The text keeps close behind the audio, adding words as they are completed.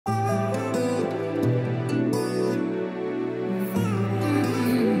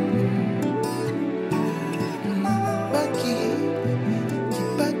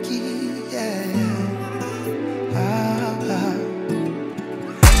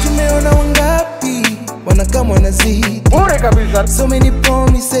wangapi wanakama wanazidi. Bure kabisa. So many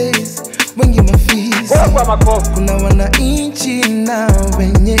promises, wengi mafisi. Kuna wananchi na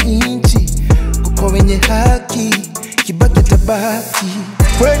wenye inchi, kuko wenye haki, Kibaki Atabaki.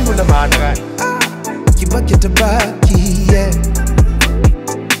 Kweli una maana gani? Kibaki Atabaki, yeah.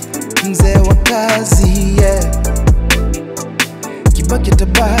 Mzee wa kazi, yeah. Kibaki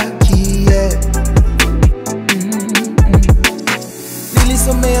Atabaki, yeah.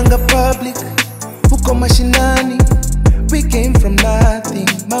 Nilisomeanga public, huko mashinani. We came from nothing,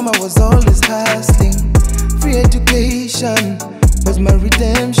 mama was always hustling. Free education was my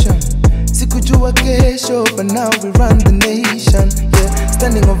redemption. Sikujua kesho, but now we run the nation. Yeah,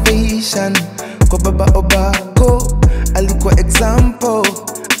 standing ovation kwa baba Obako. Alikuwa example,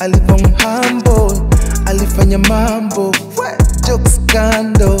 alikuwa humble, alifanya mambo, jokes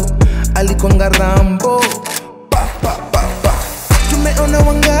kando, alikuwa ngarambo. Tumeona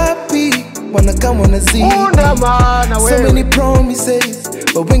wangapi wanakama wanazidi. Una maana wewe. So many promises,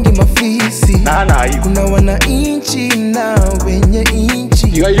 but wengi mafisi. Kuna wananchi na wenye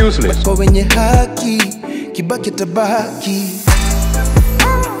inchi. You are useless. Kwa wenye haki, Kibaki Atabaki.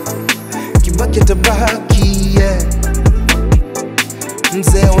 Kibaki Atabaki, yeah.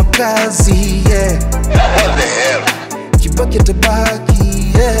 Mzee wa kazi, yeah. What the hell? Kibaki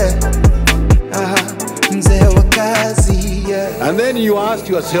Atabaki, yeah. Mzee wa kazi, yeah. And then you ask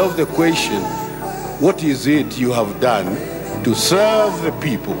yourself the question, what is it you have done to serve the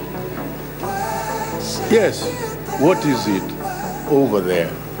people? Yes, what is it over there?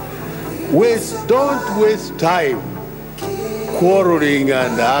 Don't waste time quarreling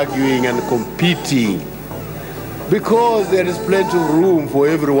and arguing and competing, because there is plenty of room for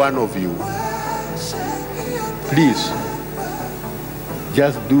every one of you. Please,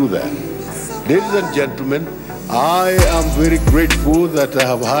 just do that. Ladies and gentlemen, I am very grateful that I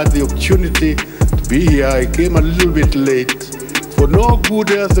have had the opportunity to be here. I came a little bit late for no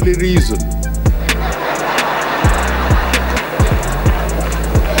good earthly reason.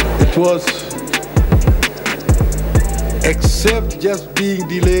 It was except just being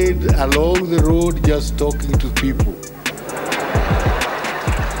delayed along the road, just talking to people.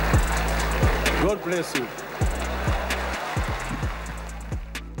 God bless you.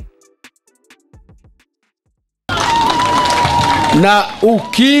 Na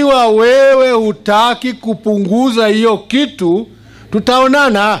ukiwa wewe hutaki kupunguza hiyo kitu,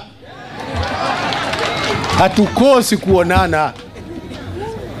 tutaonana. Hatukosi kuonana.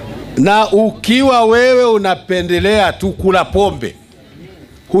 Na ukiwa wewe unapendelea tu kula pombe,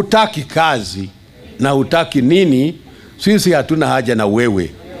 hutaki kazi na hutaki nini, sisi hatuna haja na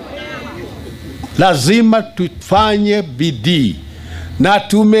wewe. Lazima tufanye bidii, na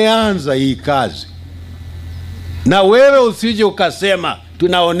tumeanza hii kazi. Na wewe usije ukasema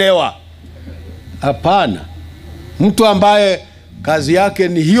tunaonewa. Hapana. Mtu ambaye kazi yake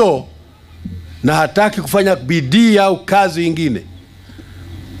ni hiyo na hataki kufanya bidii au kazi ingine,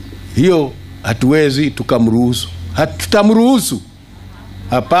 hiyo hatuwezi tukamruhusu. Hatutamruhusu.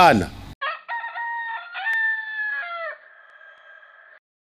 Hapana.